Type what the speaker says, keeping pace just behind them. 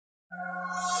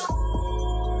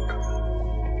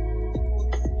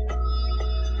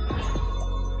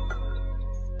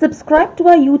Subscribe to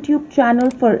our YouTube channel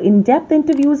for in-depth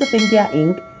interviews of India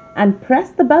Inc. and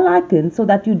press the bell icon so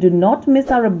that you do not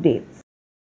miss our updates.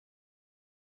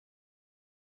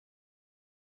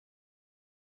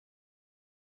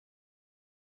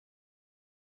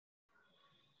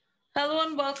 Hello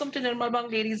and welcome to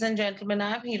Nirmal, ladies and gentlemen.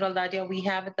 I'm Hiral Dadia. We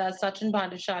have with us Sachin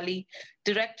Bhanushali,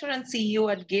 Director and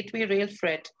CEO at Gateway Rail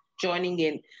Freight, joining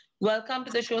in. Welcome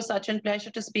to the show, Sachin.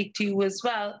 Pleasure to speak to you as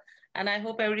well. And I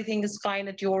hope everything is fine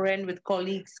at your end with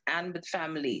colleagues and with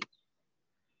family.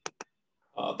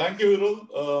 Thank you,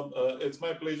 Hiral. It's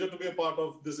my pleasure to be a part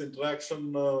of this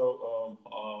interaction,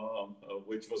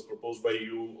 which was proposed by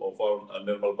you for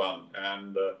Nirmal Bang.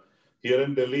 And here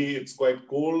in Delhi, it's quite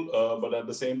cool, but at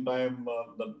the same time,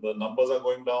 the numbers are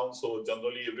going down. So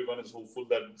generally, everyone is hopeful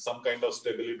that some kind of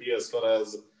stability as far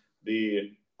as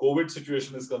the COVID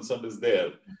situation is concerned is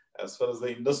there. As far as the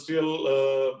industrial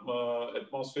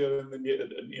atmosphere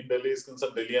in Delhi is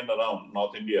concerned, Delhi and around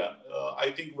North India, I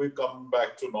think we come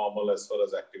back to normal as far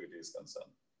as activity is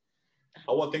concerned.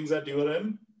 How are things at your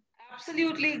end?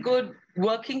 Absolutely good.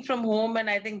 Working from home, and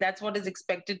I think that's what is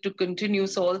expected to continue.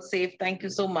 So, all safe. Thank you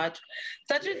so much.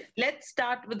 Sachin, let's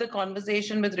start with the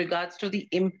conversation with regards to the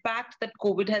impact that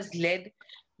COVID has led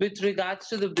with regards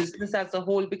to the business as a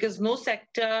whole, because no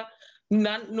sector,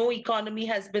 no economy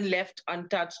has been left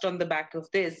untouched on the back of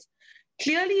this.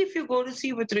 Clearly, if you go to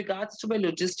see with regards to where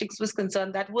logistics was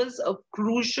concerned, that was a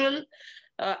crucial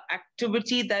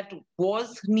activity that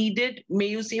was needed, may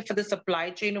you say, for the supply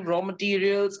chain of raw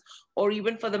materials, or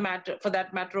even for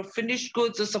that matter of finished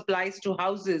goods or supplies to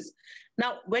houses.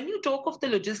 Now, when you talk of the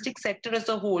logistics sector as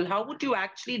a whole, how would you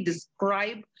actually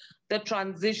describe the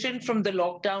transition from the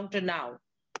lockdown to now?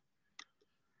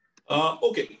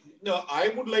 Okay. Now, I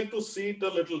would like to see it a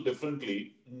little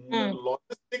differently.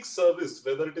 Logistics service,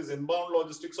 whether it is inbound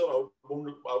logistics or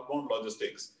outbound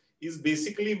logistics, is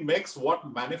basically makes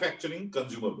what manufacturing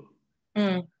consumable.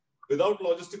 Without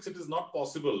logistics, it is not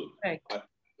possible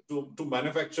to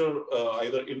manufacture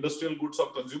either industrial goods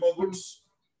or consumer goods,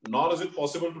 nor is it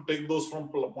possible to take those from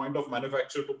point of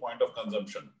manufacture to point of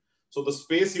consumption. So the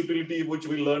space utility, which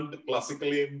we learned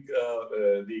classically in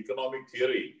the economic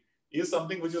theory, is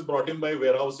something which is brought in by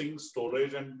warehousing,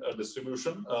 storage, and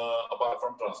distribution, apart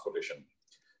from transportation.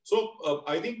 So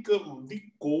I think the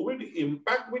COVID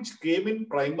impact which came in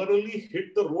primarily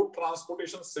hit the road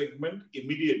transportation segment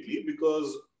immediately,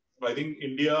 because I think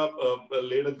India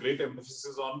laid a great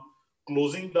emphasis on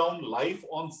closing down life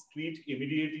on street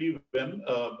immediately when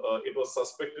it was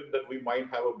suspected that we might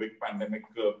have a big pandemic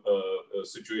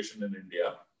situation in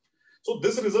India. So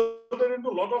this resulted into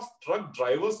a lot of truck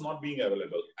drivers not being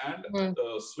available, and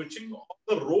switching off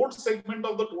the road segment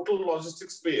of the total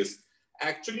logistics space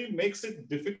actually makes it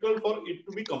difficult for it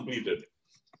to be completed.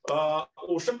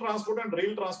 Ocean transport and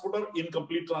rail transport are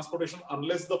incomplete transportation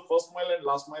unless the first mile and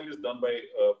last mile is done by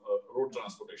road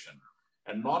transportation.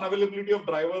 And non-availability of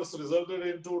drivers resulted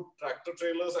into tractor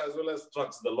trailers as well as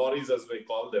trucks, the lorries as we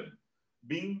call them,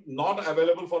 being not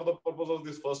available for the purpose of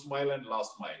this first mile and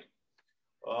last mile.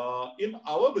 In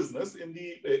our business, in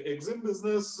the EXIM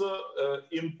business,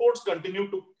 imports continue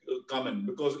to come in,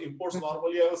 because imports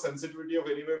normally have a sensitivity of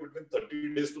anywhere between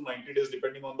 30 days to 90 days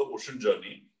depending on the ocean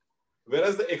journey,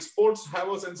 whereas the exports have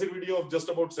a sensitivity of just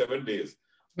about 7 days.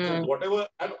 So whatever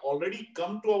had already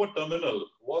come to our terminal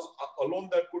was alone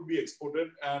that could be exported,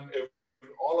 and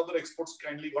all other exports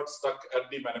kindly got stuck at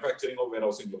the manufacturing or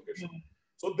warehousing location.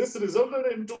 So this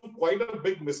resulted into quite a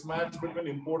big mismatch between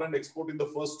import and export in the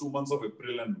first 2 months of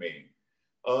April and May.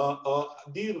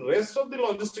 The rest of the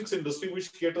logistics industry,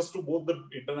 which caters to both the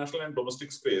international and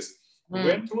domestic space,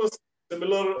 went through a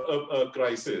similar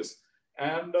crisis.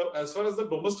 And as far as the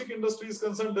domestic industry is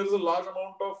concerned, there is a large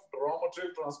amount of raw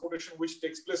material transportation which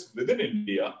takes place within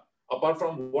India, apart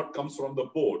from what comes from the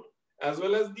port, as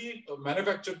well as the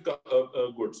manufactured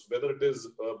goods, whether it is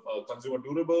consumer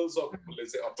durables or,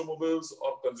 let's say, automobiles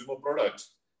or consumer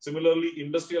products. Similarly,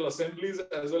 industrial assemblies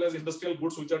as well as industrial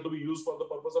goods which are to be used for the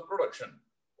purpose of production.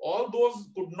 All those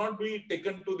could not be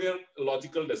taken to their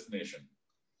logical destination.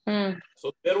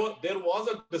 So there was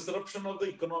a disruption of the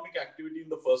economic activity in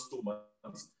the first 2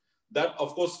 months. That,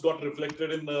 of course, got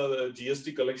reflected in the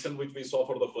GST collection, which we saw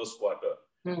for the first quarter.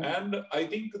 And I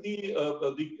think the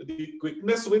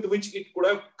quickness with which it could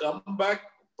have come back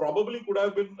probably could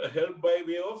have been helped by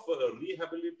way of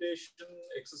rehabilitation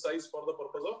exercise for the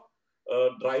purpose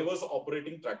of drivers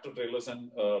operating tractor trailers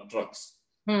and trucks.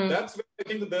 That's where I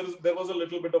think there was a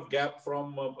little bit of gap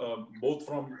from both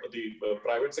from the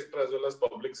private sector as well as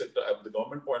public sector at the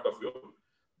government point of view.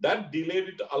 That delayed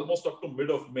it almost up to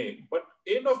mid of May. But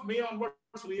end of May onwards,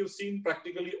 we have seen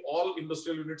practically all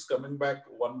industrial units coming back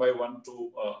one by one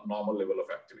to normal level of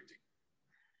activity.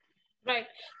 Right.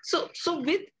 So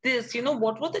with this,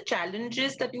 what were the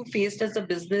challenges that you faced as a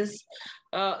business?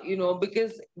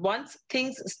 Because once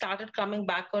things started coming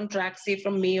back on track, say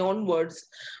from May onwards,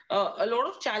 a lot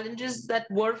of challenges that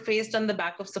were faced on the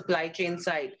back of supply chain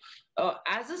side.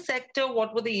 As a sector,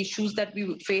 what were the issues that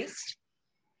we faced?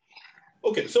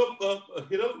 Okay, so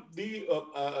Hiral, the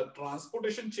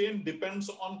transportation chain depends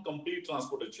on complete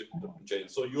transportation chain.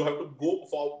 So you have to go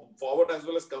forward as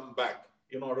well as come back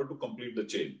in order to complete the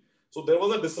chain. So there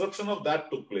was a disruption of that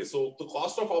took place. So the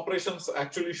cost of operations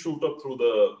actually shoot up through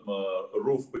the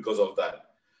roof because of that.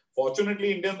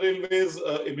 Fortunately, Indian Railways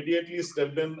immediately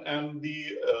stepped in, and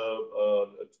the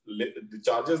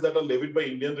charges that are levied by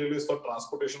Indian Railways for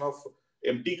transportation of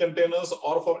empty containers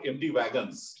or for empty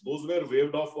wagons, those were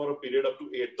waived off for a period up to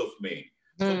 8th of May.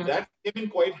 So that came in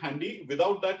quite handy.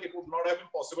 Without that, it would not have been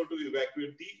possible to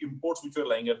evacuate the imports which were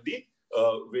lying at the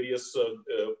various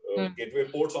gateway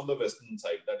ports on the western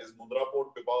side. That is Mundra Port,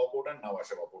 Pipavav Port, and Nhava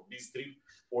Port. These three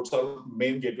ports are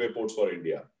main gateway ports for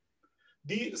India.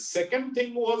 The second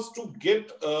thing was to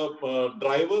get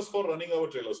drivers for running our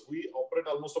trailers. We operate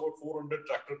almost about 400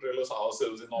 tractor trailers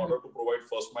ourselves in order to provide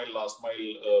first mile, last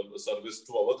mile service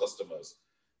to our customers.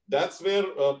 That's where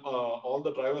all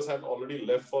the drivers had already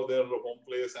left for their home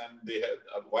place, and they had,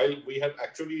 while we had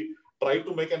actually tried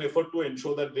to make an effort to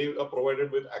ensure that they are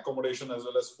provided with accommodation as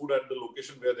well as food at the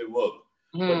location where they work.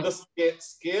 But the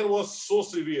scare was so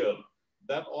severe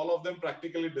that all of them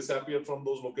practically disappeared from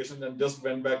those locations and just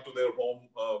went back to their home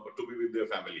to be with their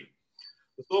family.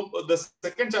 So the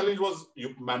second challenge was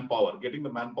manpower, getting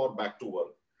the manpower back to work.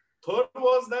 Third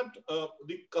was that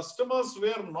the customers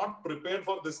were not prepared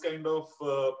for this kind of,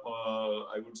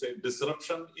 I would say,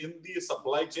 disruption in the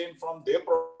supply chain from their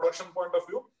production point of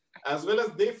view, as well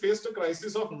as they faced a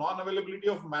crisis of non-availability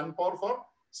of manpower for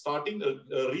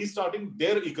restarting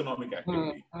their economic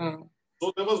activity.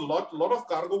 So there was a lot of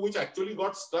cargo which actually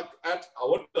got stuck at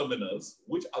our terminals,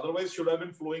 which otherwise should have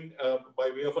been flowing by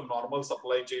way of a normal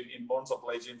supply chain, inbound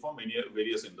supply chain for many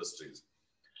various industries.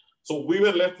 So we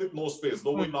were left with no space,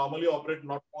 though we normally operate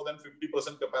not more than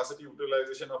 50% capacity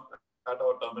utilization at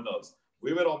our terminals.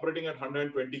 We were operating at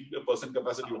 120%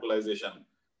 capacity utilization.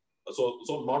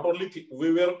 So not only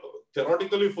we were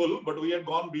theoretically full, but we had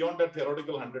gone beyond that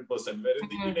theoretical 100%, wherein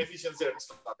the inefficiency had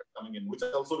started coming in, which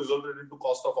also resulted into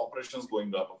cost of operations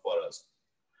going up for us.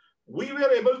 We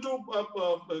were able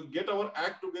to get our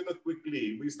act together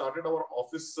quickly. We started our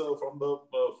office from the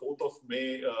 4th of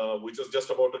May, which was just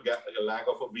about a lag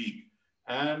of a week.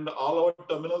 And all our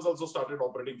terminals also started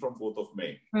operating from 4th of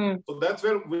May. So that's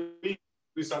where we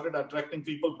started attracting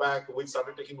people back. We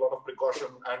started taking a lot of precaution,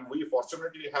 and we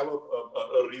fortunately have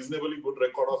a reasonably good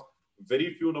record of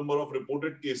very few number of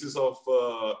reported cases of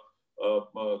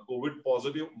COVID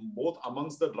positive, both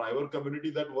amongst the driver community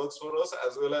that works for us,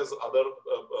 as well as other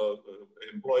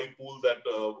employee pool that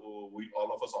we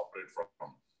all of us operate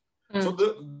from. So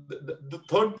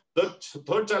the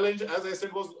third challenge, as I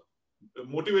said, was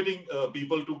motivating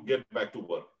people to get back to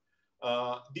work.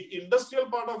 The industrial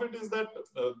part of it is that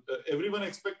everyone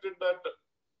expected that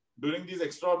during these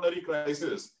extraordinary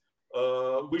crises,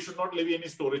 we should not levy any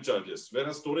storage charges.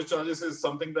 Whereas storage charges is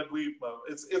something that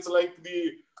it's like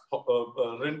the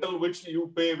rental which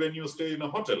you pay when you stay in a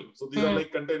hotel. So these are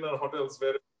like container hotels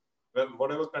where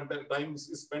whatever time is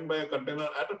spent by a container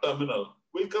at a terminal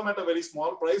will come at a very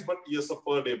small price, but yes, a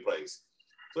per day price.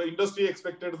 So industry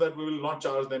expected that we will not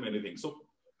charge them anything. So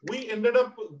we ended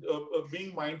up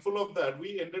being mindful of that.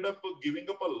 We ended up giving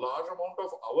up a large amount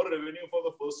of our revenue for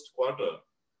the first quarter.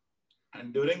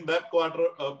 And during that quarter,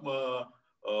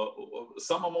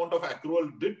 some amount of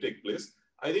accrual did take place.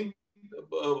 I think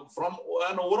from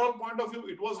an overall point of view,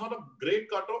 it was not a great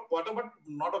quarter, but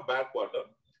not a bad quarter.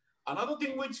 Another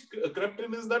thing which crept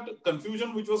in is that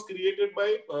confusion which was created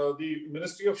by the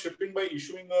Ministry of Shipping by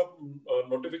issuing a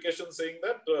notification saying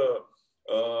that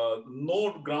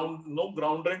no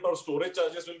ground rent or storage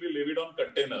charges will be levied on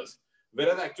containers.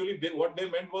 Whereas actually what they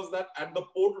meant was that at the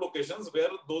port locations where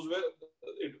those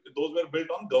were built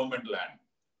on government land.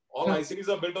 All ICDs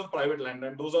are built on private land,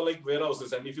 and those are like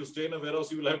warehouses. And if you stay in a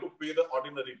warehouse, you will have to pay the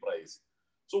ordinary price.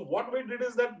 So what we did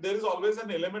is that there is always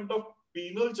an element of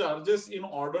penal charges in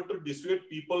order to dissuade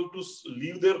people to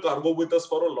leave their cargo with us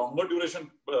for a longer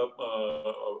duration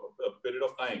period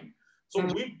of time. So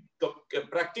we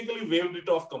practically waived it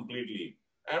off completely,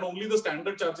 and only the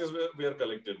standard charges were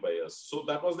collected by us. So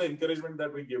that was the encouragement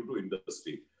that we gave to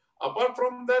industry. Apart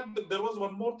from that, there was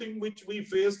one more thing which we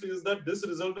faced is that this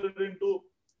resulted into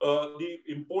the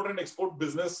import and export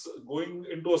business going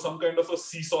into some kind of a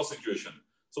seesaw situation.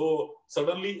 So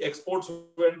suddenly exports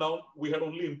went down. We had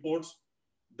only imports.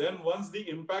 Then once the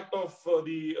impact of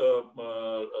the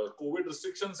COVID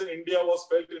restrictions in India was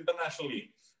felt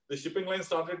internationally, the shipping line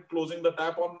started closing the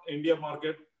tap on India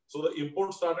market. So the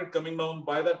imports started coming down.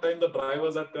 By that time, the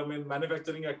drivers had come in,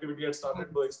 manufacturing activity had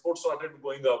started, the exports started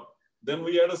going up. Then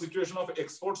we had a situation of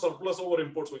export surplus over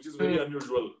imports, which is very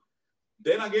unusual.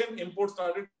 Then again, imports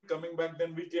started coming back.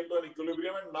 Then we came to an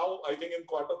equilibrium. And now I think in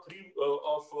Q3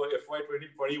 of FY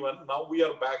 2021, now we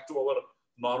are back to our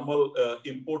normal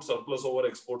import surplus over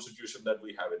export situation that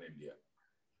we have in India.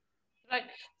 Right.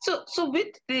 So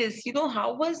with this,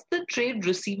 how was the trade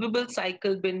receivable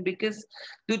cycle been? Because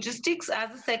logistics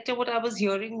as a sector, what I was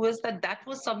hearing was that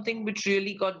was something which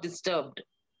really got disturbed.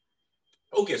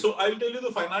 Okay, so I'll tell you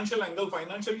the financial angle.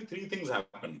 Financially, three things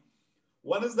happen.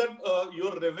 One is that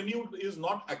your revenue is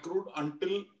not accrued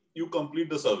until you complete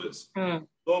the service.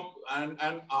 So, and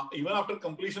even after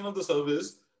completion of the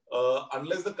service,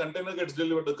 unless the container gets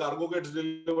delivered, the cargo gets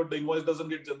delivered, the invoice doesn't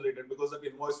get generated, because that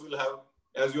invoice will have,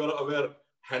 as you are aware,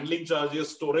 handling charges,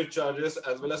 storage charges,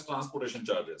 as well as transportation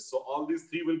charges. So all these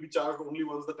three will be charged only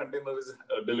once the container is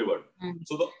delivered.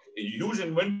 So the huge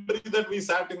inventory that we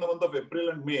sat in the month of April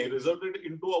and May resulted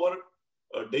into our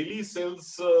daily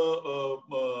sales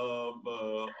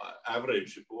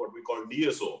average, what we call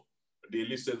DSO,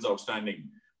 daily sales outstanding,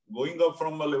 going up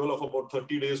from a level of about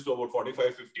 30 days to about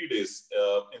 45, 50 days.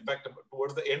 In fact,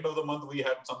 towards the end of the month, we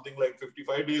had something like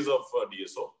 55 days of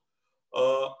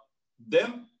DSO.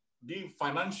 Then the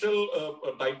financial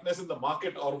tightness in the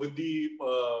market or with the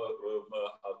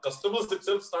customers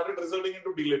itself started resulting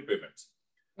into delayed payments.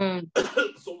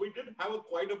 So we did have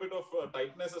quite a bit of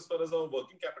tightness as far as our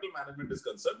working capital management is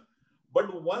concerned.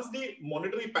 But once the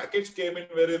monetary package came in,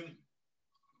 wherein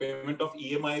payment of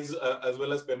EMIs as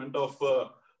well as payment of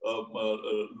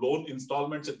loan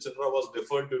installments, etc., was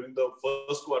deferred during the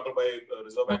first quarter by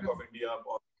Reserve Bank of India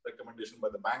or recommendation by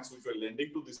the banks which were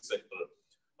lending to this sector.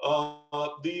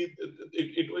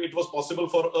 It was possible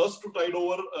for us to tide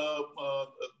over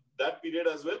that period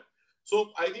as well.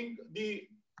 So I think the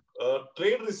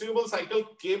trade receivable cycle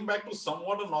came back to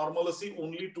somewhat a normalcy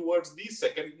only towards the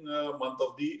second month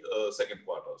of the second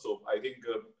quarter. So I think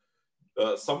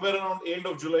somewhere around end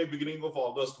of July, beginning of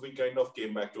August, we kind of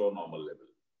came back to our normal level.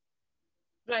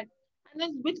 Right. And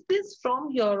then with this,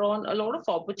 from here on, a lot of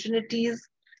opportunities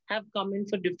have come in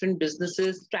for different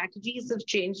businesses. Strategies have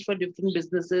changed for different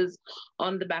businesses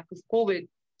on the back of COVID.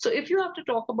 So if you have to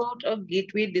talk about a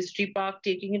gateway distri park,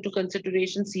 taking into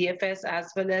consideration CFS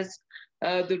as well as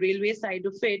the railway side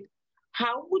of it,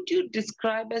 how would you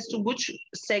describe as to which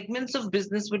segments of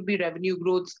business would be revenue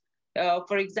growths?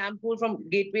 For example, from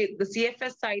gateway, the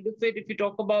CFS side of it, if you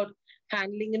talk about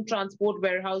handling and transport,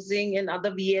 warehousing and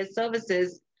other VAS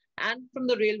services, and from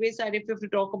the railway side, if you have to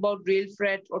talk about rail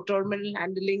freight or terminal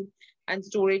handling and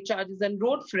storage charges and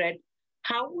road freight,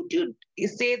 how would you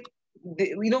say,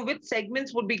 which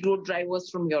segments would be growth drivers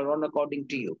from here on, according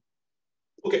to you?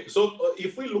 Okay, so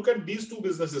if we look at these two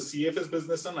businesses, CFS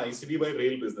business and ICD by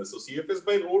rail business. So CFS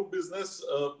by road business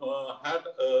had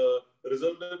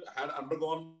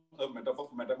undergone a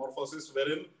metamorphosis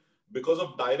wherein, because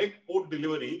of direct port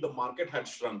delivery, the market had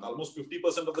shrunk. Almost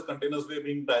 50% of the containers were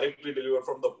being directly delivered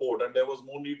from the port, and there was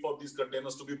no need for these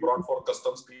containers to be brought for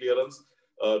customs clearance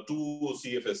to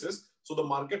CFSs. So the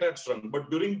market had shrunk.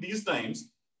 But during these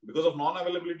times, because of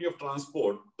non-availability of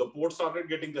transport, the port started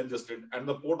getting congested, and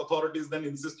the port authorities then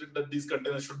insisted that these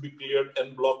containers should be cleared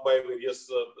and blocked by various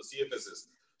CFSs.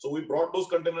 So we brought those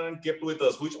containers and kept with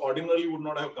us, which ordinarily would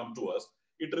not have come to us.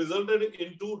 It resulted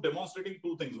into demonstrating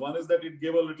two things. One is that it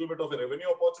gave a little bit of a revenue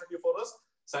opportunity for us.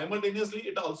 Simultaneously,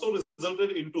 it also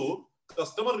resulted into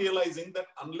customer realizing that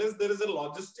unless there is a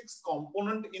logistics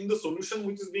component in the solution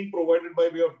which is being provided by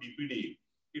way of DPD,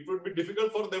 it would be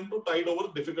difficult for them to tide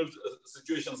over difficult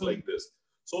situations like this.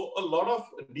 So a lot of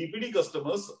DPD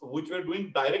customers, which were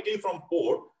doing directly from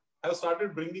port, have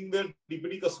started bringing their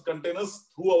DPD containers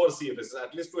through our CFS,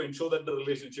 at least to ensure that the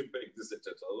relationship exists,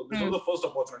 etc. So this was the first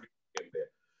opportunity to get there.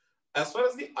 As far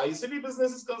as the ICD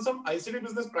business is concerned, ICD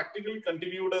business practically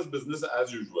continued as business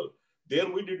as usual. There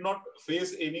we did not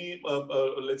face any,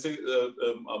 let's say,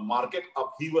 market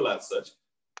upheaval as such,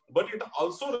 but it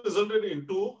also resulted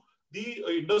into the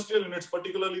industrial units,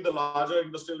 particularly the larger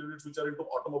industrial units which are into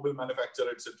automobile manufacture,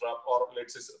 etc., or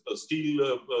let's say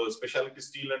steel, specialty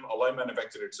steel and alloy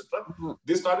manufacture, etc.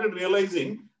 They started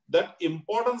realizing that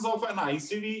importance of an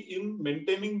ICD in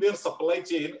maintaining their supply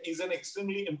chain is an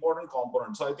extremely important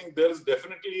component. So I think there is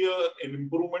definitely an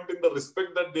improvement in the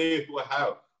respect that they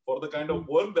have for the kind of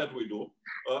work that we do.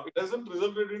 It hasn't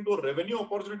resulted into a revenue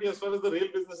opportunity as far as the rail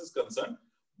business is concerned.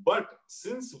 But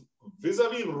since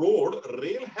vis-a-vis road,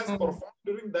 rail has performed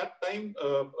during that time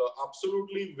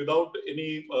absolutely without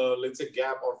any, let's say,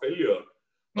 gap or failure.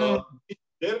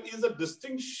 There is a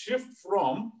distinct shift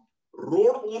from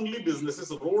road-only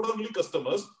businesses, road-only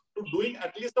customers, to doing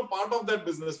at least a part of that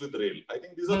business with rail. I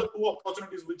think these are the two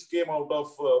opportunities which came out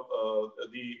of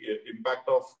the impact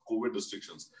of COVID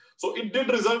restrictions. So it did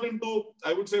result into,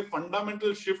 I would say,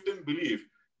 fundamental shift in belief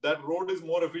that road is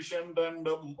more efficient and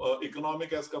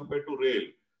economic as compared to rail.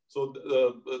 So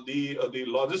the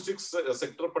logistics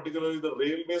sector, particularly the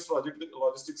rail-based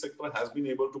logistics sector, has been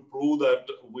able to prove that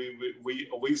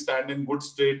we stand in good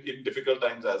state in difficult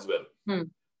times as well.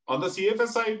 On the CFS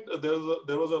side,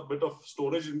 there was a bit of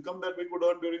storage income that we could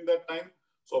earn during that time.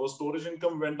 So our storage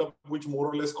income went up, which more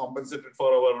or less compensated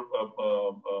for our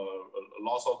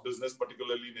loss of business,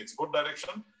 particularly in export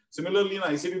direction. Similarly, in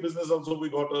ICD business also, we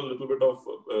got a little bit of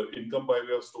income by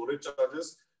way of storage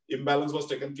charges. Imbalance was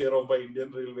taken care of by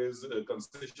Indian Railways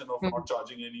concession of not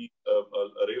charging any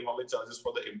rail haulage charges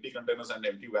for the empty containers and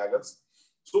empty wagons.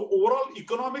 So overall,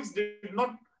 economics did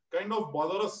not kind of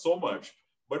bother us so much.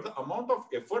 But the amount of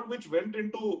effort which went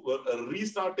into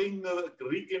restarting,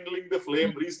 rekindling the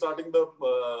flame, restarting the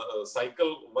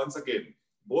cycle once again,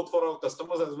 both for our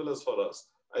customers as well as for us,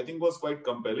 I think was quite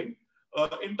compelling.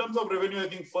 In terms of revenue, I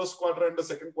think first quarter and the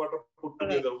second quarter put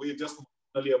together, we just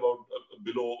marginally about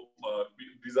below,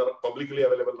 these are publicly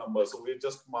available numbers, so we're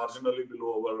just marginally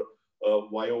below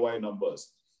our YOY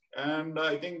numbers. And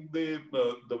I think the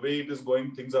way it is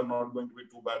going, things are not going to be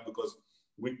too bad, because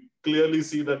we clearly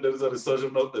see that there is a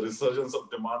resurgence of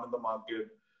demand in the market,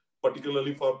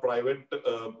 particularly for private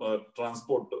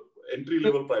transport,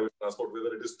 entry-level private transport,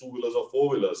 whether it is two-wheelers or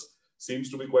four-wheelers, seems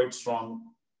to be quite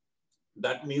strong.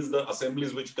 That means the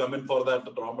assemblies which come in for that,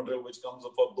 the raw material which comes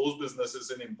up for those businesses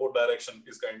in import direction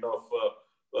is kind of,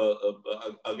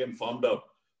 again, firmed up.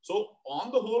 So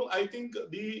on the whole, I think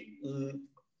the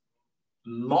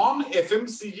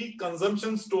non-FMCG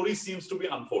consumption story seems to be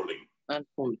unfolding.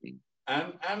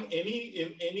 And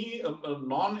any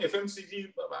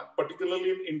non-FMCG, particularly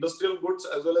in industrial goods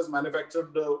as well as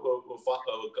manufactured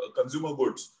consumer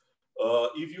goods,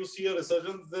 if you see a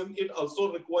resurgence, then it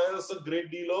also requires a great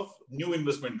deal of new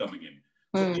investment coming in.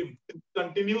 So if it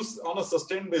continues on a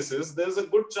sustained basis, there's a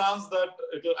good chance that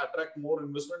it will attract more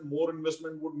investment. More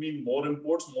investment would mean more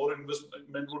imports. More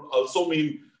investment would also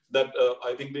mean that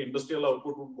I think the industrial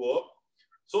output would go up.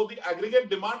 So the aggregate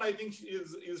demand, I think,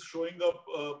 is showing up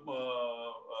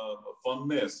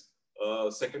firmness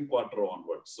second quarter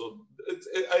onwards. So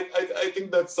I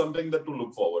think that's something that to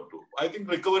look forward to. I think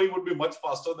recovery would be much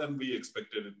faster than we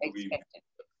expected it to be.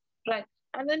 Right.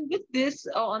 And then with this,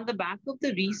 on the back of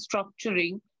the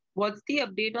restructuring, what's the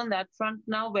update on that front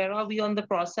now? Where are we on the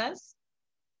process?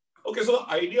 Okay, so the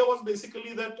idea was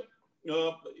basically that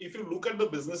if you look at the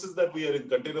businesses that we are in,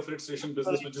 container freight station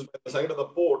business, which is by the side of the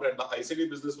port, and the ICD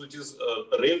business, which is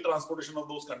rail transportation of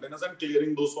those containers and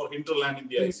clearing those for hinterland in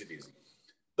the ICDs.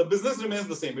 The business remains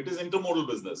the same. It is intermodal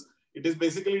business. It is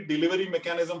basically delivery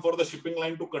mechanism for the shipping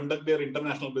line to conduct their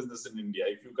international business in India,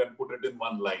 if you can put it in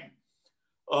one line.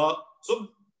 So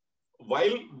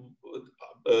while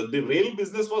the rail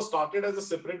business was started as a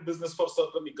separate business for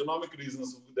certain economic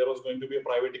reasons, there was going to be a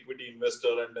private equity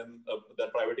investor, and then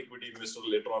that private equity investor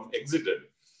later on exited.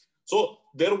 So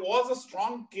there was a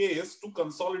strong case to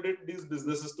consolidate these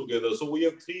businesses together. So we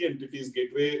have three entities: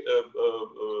 Gateway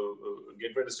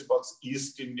Distriparks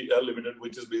East India Limited,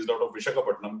 which is based out of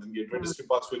Visakhapatnam, and Gateway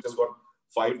Distriparks, which has got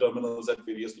 5 terminals at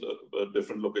various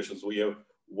different locations. We have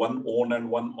one owned and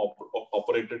one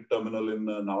operated terminal in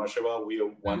Nhava Sheva. We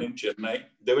have one in Chennai.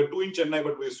 There were 2 in Chennai,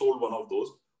 but we sold one of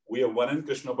those. We have one in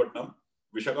Krishnapatnam.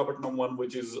 Visakhapatnam one,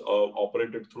 which is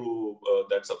operated through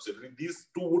that subsidiary. These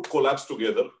 2 would collapse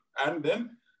together, and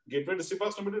then Gateway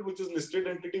Distriparks Limited, which is listed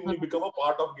entity, will become a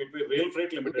part of Gateway Rail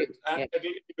Freight Limited, and it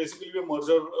will basically be a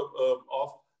merger of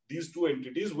these 2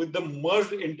 entities, with the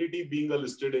merged entity being a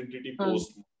listed entity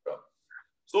post.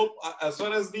 So as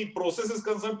far as the process is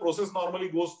concerned, process normally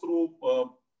goes through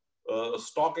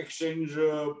stock exchange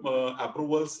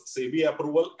approvals, SEBI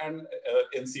approval, and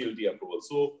NCLT approval.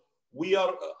 So we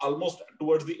are almost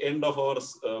towards the end of our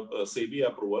SEBI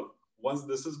approval. Once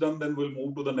this is done, then we'll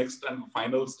move to the next and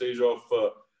final stage of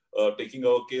taking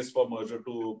our case for merger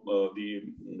to the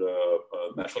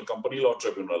National Company Law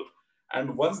Tribunal.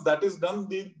 And once that is done,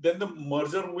 then the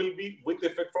merger will be with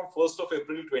effect from 1st of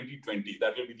April 2020.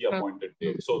 That will be the appointed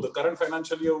date. So the current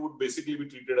financial year would basically be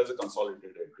treated as a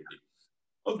consolidated entity.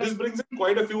 Now, this brings in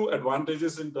quite a few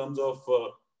advantages in terms of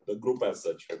the group as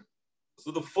such.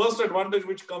 So the first advantage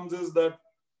which comes is that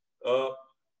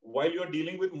while you are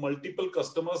dealing with multiple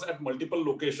customers at multiple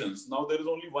locations, now there is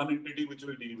only one entity which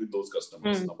will deal with those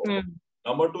customers. Number one.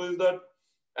 Number two is that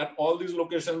at all these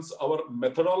locations, our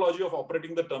methodology of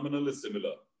operating the terminal is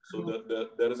similar. So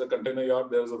there is a container yard,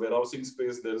 there is a warehousing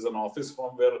space, there is an office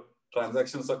from where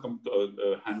transactions are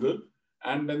handled.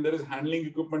 And then there is handling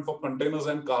equipment for containers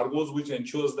and cargoes, which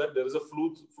ensures that there is a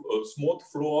smooth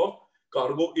flow of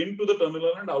cargo into the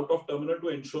terminal and out of terminal to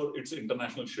ensure its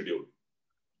international schedule.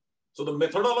 So the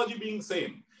methodology being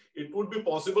same, it would be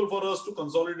possible for us to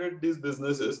consolidate these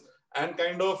businesses and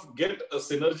kind of get a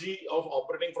synergy of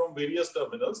operating from various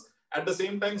terminals. At the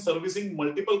same time, servicing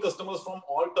multiple customers from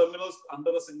all terminals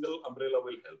under a single umbrella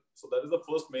will help. So that is the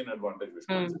first main advantage which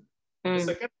comes in. The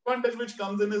second advantage which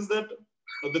comes in is that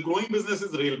the growing business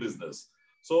is rail business.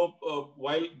 So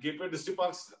while Gateway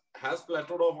Distriparks has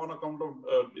plateaued off on account of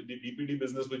the DPD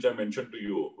business, which I mentioned to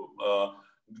you,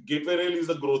 Gateway Rail is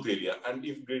a growth area. And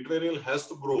if Gateway Rail has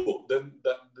to grow, then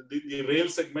the rail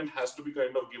segment has to be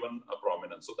kind of given a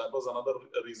prominence. So that was another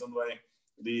reason why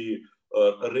the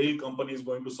rail company is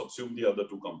going to subsume the other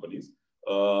two companies.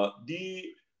 The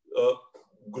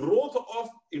growth of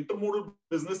intermodal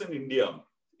business in India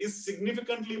is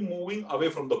significantly moving away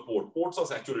from the port. Ports are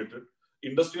saturated.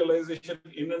 Industrialization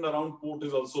in and around port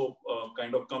is also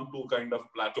kind of come to kind of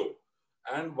plateau.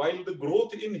 And while the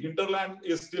growth in hinterland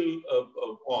is still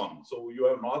on, so you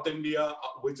have North India,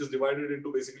 which is divided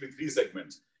into basically three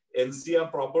segments: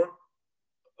 NCR proper,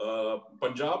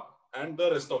 Punjab, and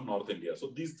the rest of North India.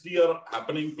 So these three are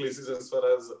happening places as far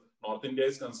as North India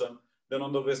is concerned. Then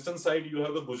on the western side, you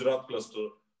have the Gujarat cluster.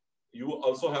 You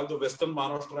also have the Western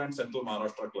Maharashtra and Central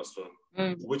Maharashtra cluster,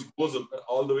 which goes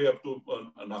all the way up to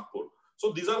Nagpur.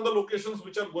 So these are the locations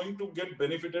which are going to get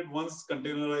benefited once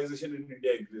containerization in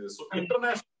India increases. So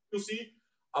internationally, you see,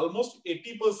 almost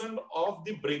 80% of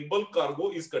the break bulk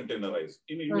cargo is containerized.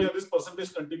 In India, this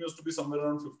percentage continues to be somewhere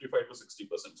around 55 to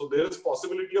 60%. So there is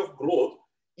possibility of growth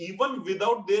even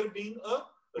without there being a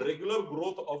regular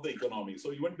growth of the economy.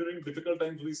 So even during difficult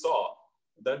times, we saw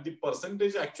that the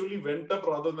percentage actually went up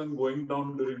rather than going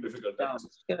down during difficult times.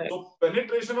 So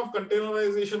penetration of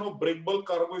containerization of break bulk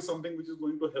cargo is something which is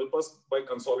going to help us by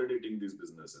consolidating these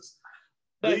businesses.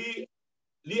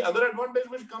 The other advantage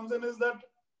which comes in is that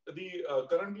the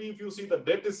currently, if you see, the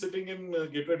debt is sitting in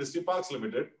Gateway Distriparks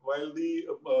Limited, while the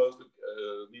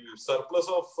surplus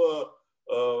of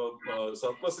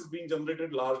surplus is being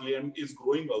generated largely and is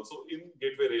growing also in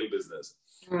Gateway Rail business.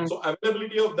 So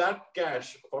availability of that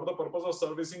cash for the purpose of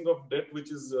servicing of debt,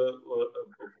 which is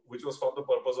which was for the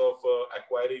purpose of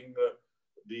acquiring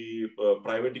the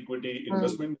private equity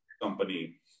investment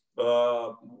company.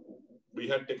 We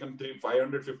had taken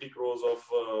 550 crores of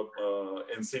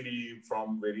NCD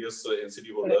from various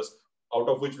NCD holders, out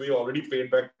of which we already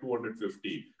paid back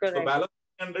 250. So the balance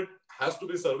 300 has to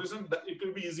be serviced, and it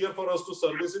will be easier for us to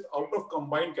service it out of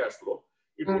combined cash flow.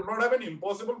 It would not have been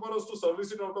impossible for us to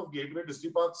service it out of Gateway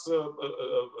Distriparks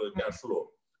cash flow.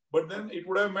 But then it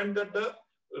would have meant that the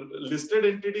listed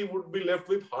entity would be left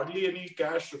with hardly any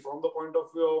cash from the point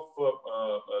of view of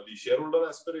the shareholder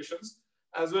aspirations,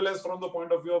 as well as from the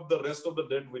point of view of the rest of the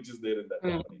debt which is there in that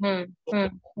company.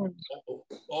 So,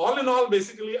 all in all,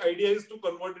 basically, idea is to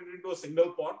convert it into a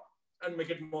single pot and make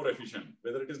it more efficient,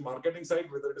 whether it is marketing side,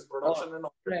 whether it is production and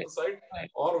operational side,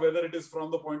 or whether it is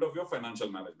from the point of view of financial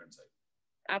management side.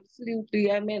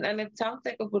 Absolutely. I mean, and it sounds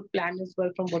like a good plan as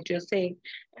well from what you're saying.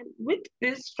 And with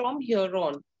this from here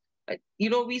on,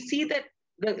 we see that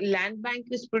the land bank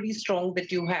is pretty strong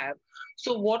that you have.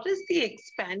 So what is the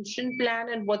expansion plan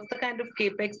and what's the kind of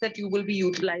capex that you will be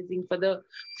utilizing for the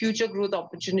future growth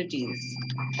opportunities?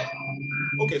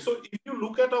 Okay, so if you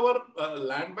look at our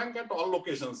land bank at all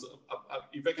locations,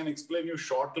 if I can explain you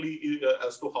shortly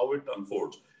as to how it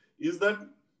unfolds, is that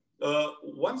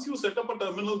once you set up a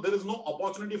terminal, there is no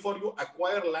opportunity for you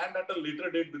acquire land at a later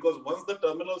date, because once the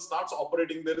terminal starts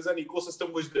operating, there is an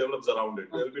ecosystem which develops around it.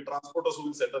 There will be transporters who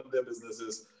will set up their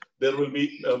businesses. There will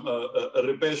be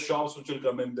repair shops which will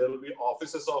come in. There will be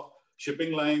offices of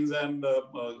shipping lines and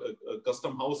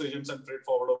custom house agents and freight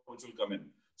forwarder which will come in.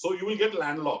 So you will get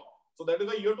landlocked. So that is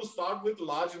why you have to start with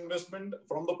large investment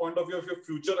from the point of view of your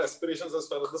future aspirations as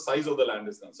far as the size of the land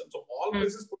is concerned. So all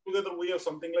places put together, we have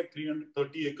something like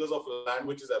 330 acres of land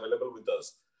which is available with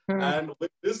us. And with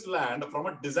this land, from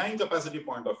a design capacity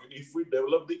point of view, if we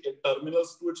develop the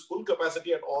terminals to its full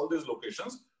capacity at all these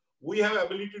locations, we have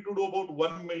ability to do about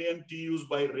 1 million TEUs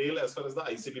by rail as far as the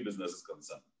ICT business is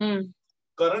concerned.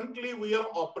 Currently, we are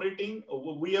operating,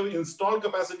 we have installed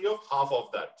capacity of half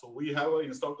of that. So we have an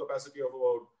installed capacity of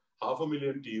about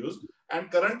 500,000 TEUs. And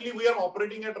currently we are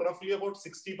operating at roughly about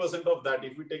 60% of that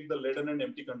if we take the laden and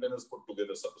empty containers put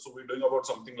together. So we're doing about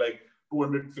something like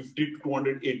 250 to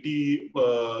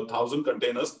 280,000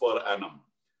 containers per annum.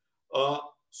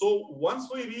 So once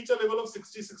we reach a level of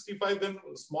 60, 65, then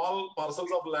small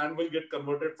parcels of land will get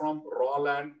converted from raw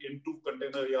land into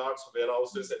container yards,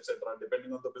 warehouses, etc.,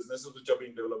 depending on the businesses which are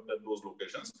being developed at those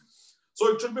locations.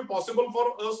 So it should be possible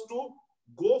for us to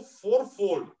go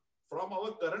fourfold from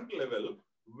our current level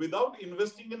without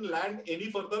investing in land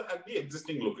any further at the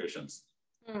existing locations.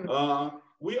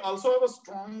 We also have a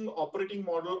strong operating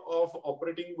model of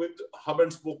operating with hub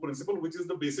and spoke principle, which is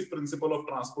the basic principle of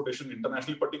transportation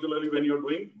internationally, particularly when you're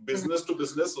doing business to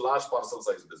business, large parcel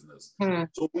size business.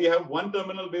 So we have one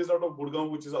terminal based out of Gurgaon,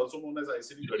 which is also known as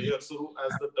ICD Dadia as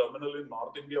the terminal in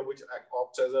North India, which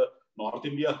opts as a North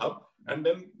India hub. And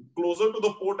then closer to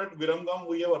the port at Viramgam,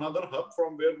 we have another hub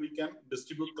from where we can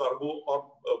distribute cargo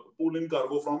or pull in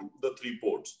cargo from the 3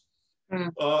 ports.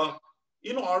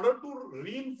 In order to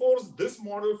reinforce this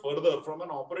model further from an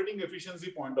operating efficiency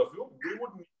point of view, we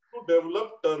would need to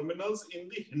develop terminals in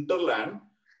the hinterland,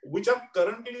 which are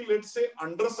currently, let's say,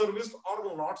 under-serviced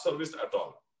or not serviced at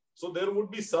all. So there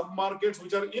would be sub-markets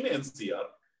which are in NCR,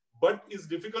 but it's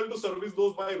difficult to service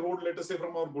those by road, let us say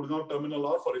from our Gurgaon terminal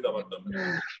or Faridabad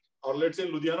terminal. Or let's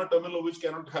say Ludhiana terminal, which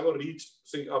cannot have a reach,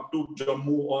 say, up to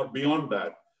Jammu or beyond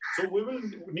that. So we will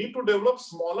need to develop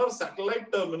smaller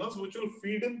satellite terminals which will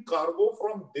feed in cargo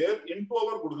from there into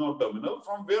our Gurgaon terminal,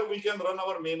 from where we can run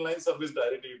our mainline service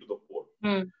directly to the port.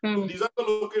 So these are the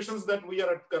locations that we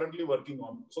are currently working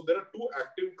on. So there are 2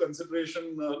 active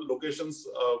consideration locations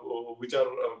which are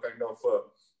kind of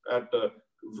at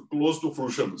close to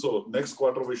fruition. So next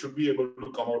quarter we should be able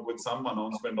to come out with some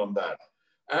announcement on that.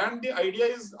 And the idea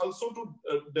is also to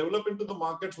develop into the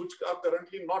markets which are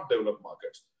currently not developed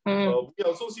markets. We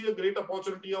also see a great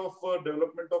opportunity of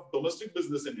development of domestic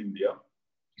business in India.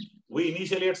 We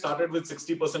initially had started with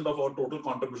 60% of our total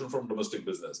contribution from domestic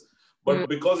business. But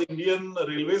because Indian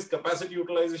Railways capacity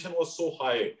utilization was so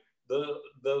high,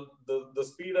 the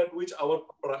speed at which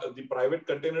the private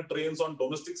container trains on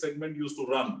domestic segment used to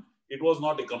run, it was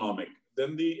not economic.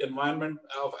 Then the environment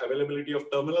of availability of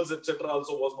terminals, etc.,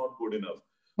 also was not good enough.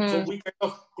 So we kind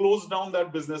of closed down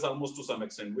that business almost to some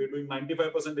extent. We're doing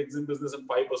 95% exim business and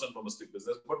 5% domestic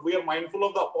business. But we are mindful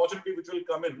of the opportunity which will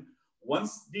come in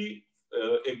once the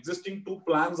existing 2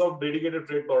 plans of dedicated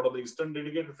freight corridor, the Eastern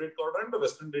Dedicated Freight Corridor and the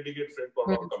Western Dedicated Freight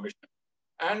Corridor commission.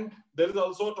 And there is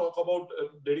also talk about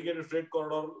dedicated freight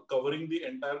corridor covering the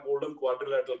entire Golden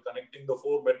Quadrilateral, connecting the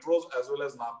 4 metros as well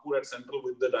as Nagpur at Central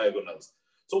with the diagonals.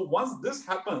 So once this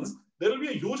happens, there will be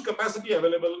a huge capacity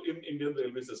available in Indian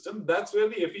railway system. That's where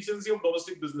the efficiency of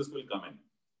domestic business will come in.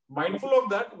 Mindful of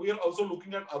that, we are also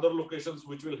looking at other locations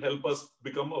which will help us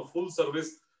become a full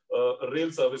service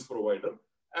rail service provider.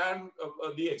 And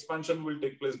the expansion will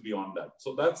take place beyond that.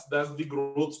 So that's the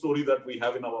growth story that we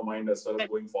have in our mind as far as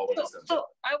going forward. So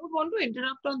I would want to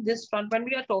interrupt on this front. When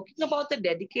we are talking about the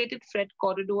dedicated freight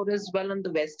corridor as well on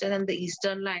the western and the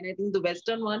eastern line, I think the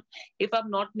western one, if I'm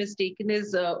not mistaken,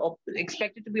 is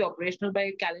expected to be operational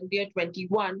by calendar year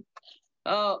 21.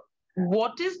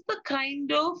 What is the kind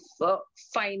of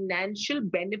financial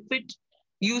benefit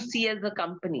you see as a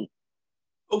company?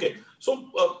 Okay, so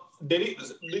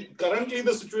currently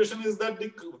the situation is that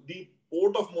the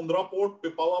port of Mundra Port,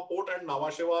 Pipavav Port and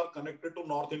Nhava Sheva are connected to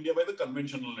North India by the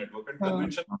conventional network. And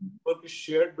conventional network is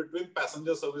shared between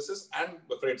passenger services and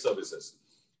freight services.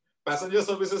 Passenger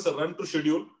services are run to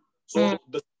schedule. So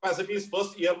the capacity is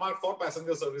first earmarked for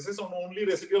passenger services and only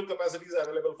residual capacity is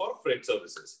available for freight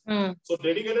services. So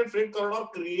dedicated freight corridor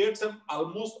creates an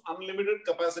almost unlimited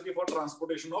capacity for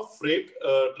transportation of freight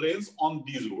trains on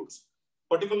these routes,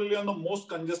 particularly on the most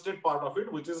congested part of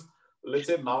it, which is, let's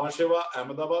say, Nhava Sheva,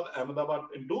 Ahmedabad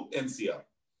into NCR.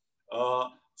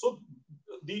 So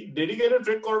the dedicated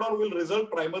freight corridor will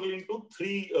result primarily into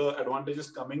 3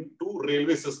 advantages coming to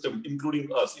railway system, including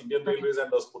us, Indian Railways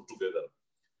and us put together.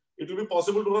 It will be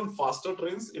possible to run faster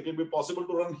trains, it will be possible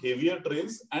to run heavier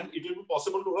trains, and it will be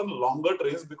possible to run longer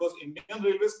trains because Indian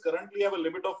Railways currently have a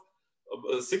limit of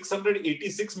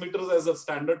 686 meters as a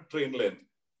standard train length.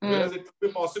 Whereas it will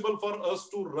be possible for us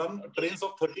to run trains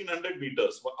of 1300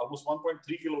 meters, almost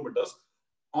 1.3 kilometers,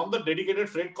 on the dedicated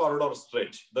freight corridor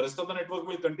stretch. The rest of the network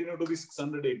will continue to be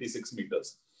 686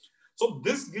 meters. So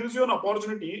this gives you an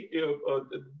opportunity,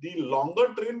 the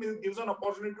longer train gives an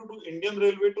opportunity to Indian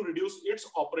Railway to reduce its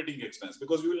operating expense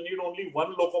because you will need only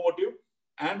 1 locomotive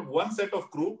and 1 set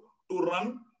of crew to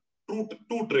run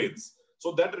two trains.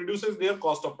 So that reduces their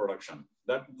cost of production.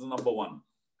 That's number 1.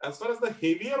 As far as the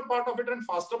heavier part of it and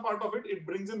faster part of it, it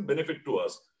brings in benefit to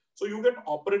us. So you get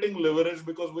operating leverage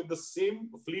because with the same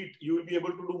fleet, you will be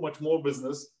able to do much more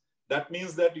business. That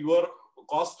means that your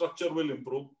cost structure will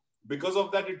improve. Because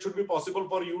of that, it should be possible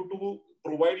for you to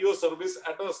provide your service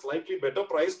at a slightly better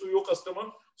price to your customer.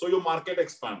 So your market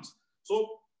expands.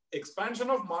 So expansion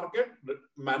of market,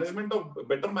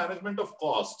 better management of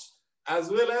costs, as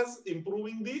well as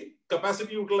improving the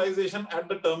capacity utilization at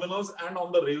the terminals and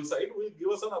on the rail side will give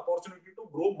us an opportunity to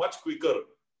grow much quicker.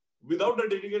 Without the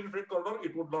dedicated freight corridor,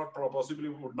 it would not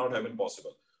have been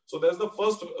possible. So that's the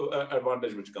first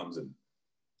advantage which comes in.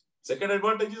 Second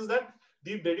advantage is that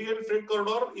the dedicated freight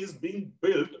corridor is being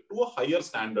built to a higher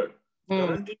standard.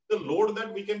 Currently, the load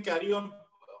that we can carry on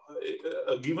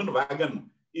a given wagon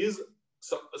is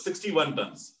 61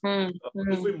 tons.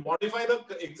 If we modify the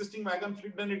existing wagon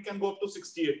fleet, then it can go up to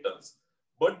 68 tons.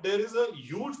 But there is a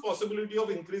huge possibility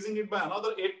of increasing it by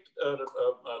another 8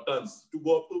 tons to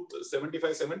go up to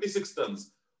 75, 76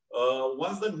 tons.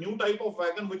 Once the new type of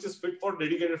wagon which is fit for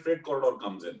dedicated freight corridor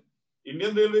comes in.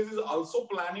 Indian Railways is also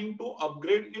planning to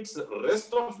upgrade its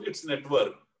rest of its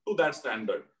network to that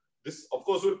standard. This, of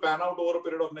course, will pan out over a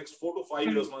period of next 4 to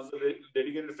 5 years once the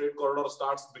dedicated freight corridor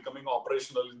starts becoming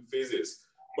operational in phases.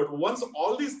 But once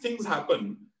all these things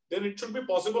happen, then it should be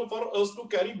possible for us to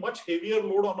carry much heavier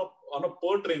load on a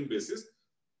per train basis.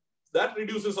 That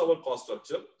reduces our cost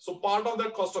structure. So part of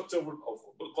that cost structure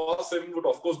cost saving would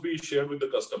of course be shared with the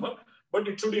customer, but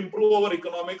it should improve our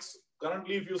economics.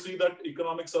 Currently, if you see that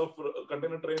economics of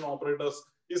container train operators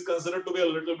is considered to be a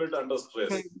little bit under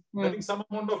stress, I think some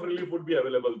amount of relief would be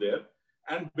available there.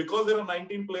 And because there are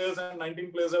 19 players and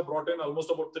 19 players have brought in almost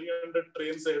about 300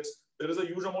 train sets, there is a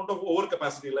huge amount of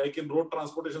overcapacity. Like in road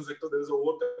transportation sector, there is an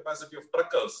overcapacity of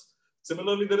truckers.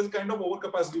 Similarly, there is kind of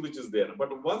overcapacity which is there.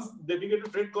 But once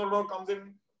dedicated freight corridor comes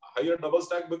in, higher double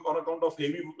stack on account of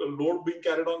heavy load being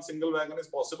carried on single wagon is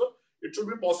possible. It should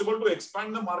be possible to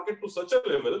expand the market to such a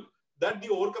level that the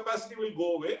overcapacity will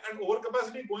go away, and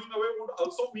overcapacity going away would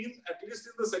also mean, at least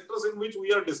in the sectors in which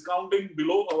we are discounting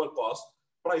below our cost,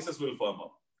 prices will firm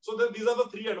up. So these are the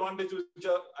three advantages which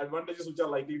are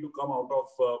likely to come out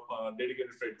of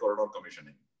dedicated freight corridor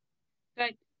commissioning.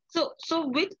 Right. So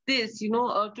with this,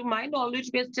 to my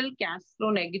knowledge, we are still cash flow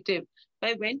negative.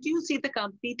 By when do you see the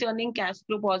company turning cash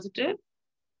flow positive?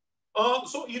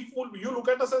 So if you look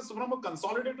at us as from a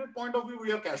consolidated point of view,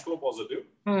 we are cash flow positive.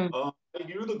 I'll give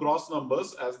you the gross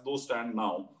numbers as those stand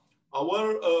now.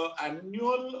 Our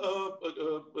annual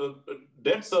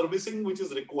debt servicing which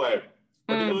is required,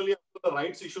 particularly after the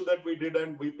rights issue that we did,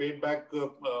 and we paid back a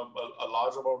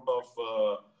large amount of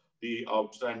the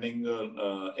outstanding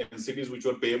NCDs which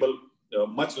were payable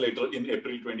much later in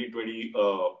April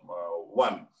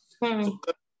 2021. So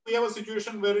we have a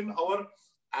situation wherein our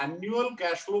annual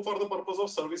cash flow for the purpose of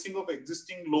servicing of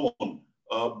existing loan,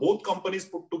 both companies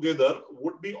put together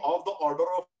would be of the order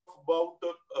of about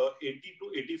 80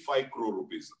 to 85 crore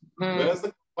rupees. Whereas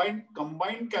the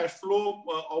combined cash flow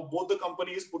of both the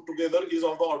companies put together is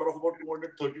of the order of about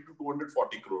 230 to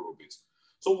 240 crore rupees.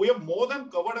 So we have more than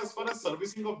covered as far as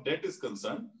servicing of debt is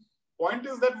concerned. Point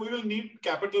is that we will need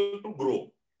capital to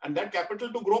grow. And that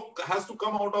capital to grow has to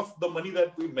come out of the money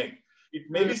that we make. It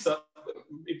may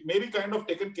be kind of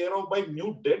taken care of by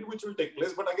new debt which will take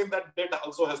place, but again, that debt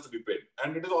also has to be paid.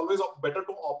 And it is always better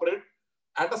to operate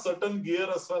at a certain gear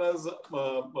as far as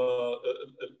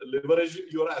leverage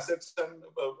your assets and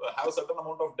have a certain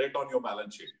amount of debt on your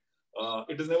balance sheet.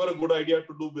 It is never a good idea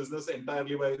to do business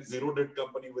entirely by zero debt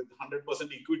company with 100%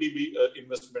 equity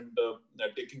investment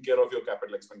taking care of your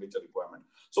capital expenditure requirement.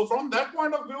 So from that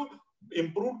point of view,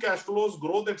 improved cash flows,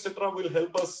 growth, etc. will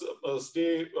help us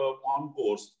stay on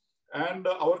course. And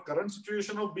our current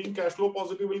situation of being cash flow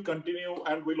positive will continue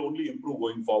and will only improve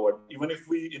going forward. Even if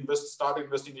we start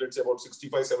investing, let's say about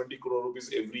 65, 70 crore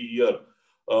rupees every year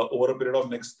over a period of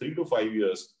next 3 to 5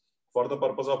 years for the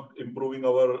purpose of improving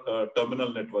our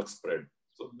terminal network spread.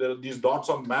 So these dots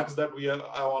on maps that we have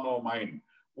on our mind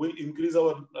will increase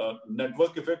our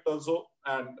network effect also,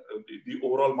 and the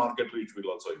overall market reach will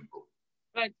also improve.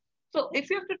 Right. So if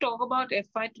you have to talk about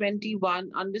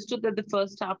FY21, understood that the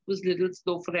first half was a little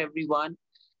slow for everyone.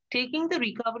 Taking the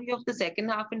recovery of the second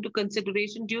half into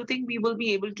consideration, do you think we will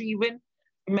be able to even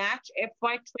match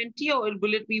FY20 or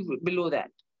will it be below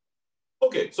that?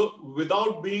 Okay, so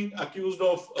without being accused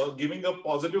of giving a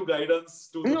positive guidance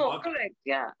to the market, correct,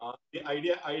 yeah. The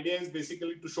idea is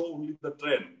basically to show only the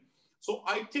trend. So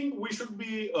I think we should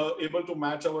be able to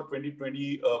match our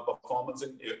 2020 performance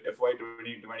in FY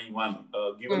 2021,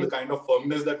 given the kind of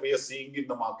firmness that we are seeing in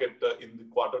the market in the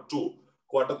quarter 2.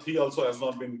 Quarter 3 also has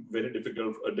not been very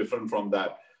different from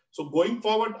that. So going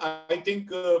forward, I think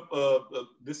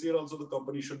this year also the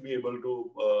company should be able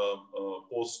to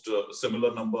post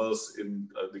similar numbers in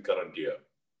the current year.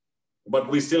 But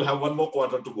we still have one more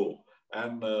quarter to go.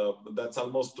 And that's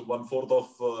almost 1/4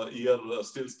 of year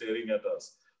still staring at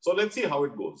us. So let's see how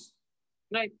it goes.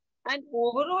 Right. And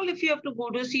overall, if you have to go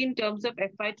to see in terms of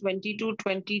FY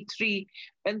 22-23,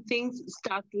 when things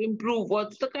start to improve,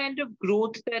 what's the kind of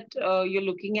growth that you're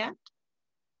looking at?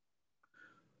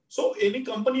 So any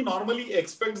company normally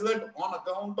expects that on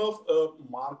account of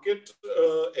market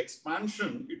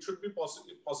expansion, it should be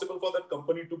possible for that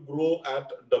company to grow at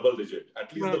double digit,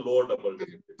 at least the lower double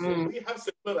digit. So we have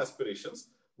similar aspirations.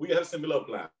 We have similar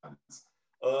plans.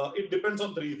 It depends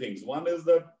on three things. One is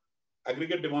that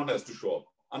aggregate demand has to show up.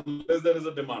 Unless there is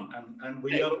a demand, and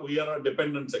we are a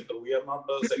dependent sector. We are not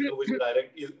a sector which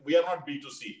we are not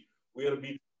B2C. We are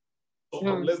B2C. So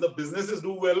unless the businesses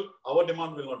do well, our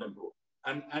demand will not improve.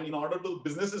 And in order to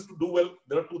businesses to do well,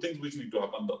 there are two things which need to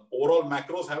happen. The overall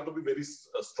macros have to be very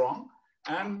strong,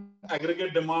 and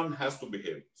aggregate demand has to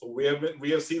behave. So we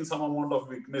have seen some amount of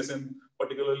weakness in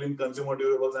particularly in consumer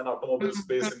durables and automobile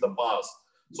space in the past.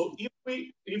 So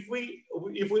if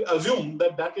we assume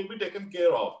that will be taken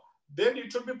care of, then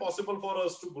it should be possible for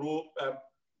us to grow at,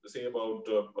 say, about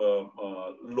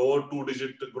lower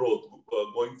two-digit growth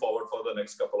going forward for the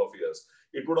next couple of years.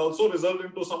 It would also result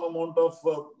into some amount of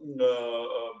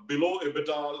below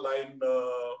EBITDA line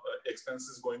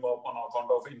expenses going up on account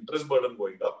of interest burden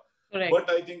going up. Correct. But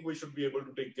I think we should be able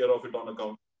to take care of it on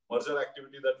account of merger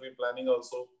activity that we're planning,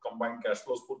 also combined cash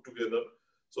flows put together.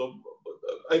 So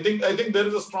I think there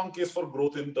is a strong case for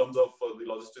growth in terms of the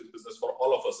logistics business for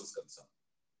all of us is concerned.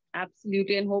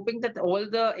 Absolutely. And hoping that all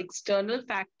the external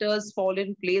factors fall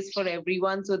in place for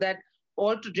everyone so that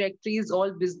all trajectories,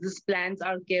 all business plans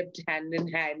are kept hand in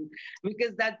hand.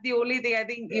 Because that's the only thing I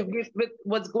think, with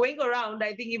what's going around,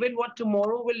 I think even what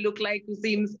tomorrow will look like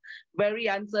seems very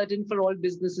uncertain for all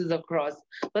businesses across.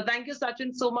 But thank you,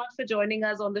 Sachin, so much for joining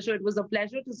us on the show. It was a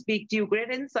pleasure to speak to you. Great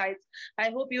insights.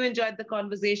 I hope you enjoyed the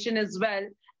conversation as well,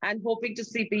 and hoping to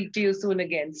speak to you soon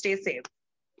again. Stay safe.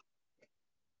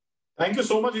 Thank you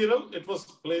so much, Hiral. It was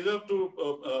a pleasure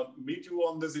to meet you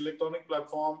on this electronic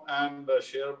platform and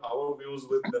share our views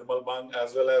with Nirmal Bang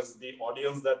as well as the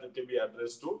audience that it will be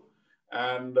addressed to.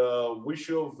 And wish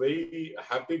you a very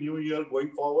happy new year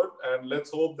going forward. And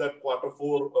let's hope that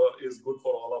Q4 is good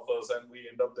for all of us and we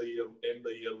end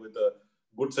the year with a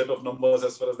good set of numbers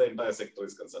as far as the entire sector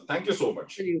is concerned. Thank you so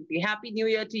much. Absolutely. Happy New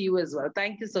Year to you as well.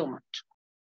 Thank you so much.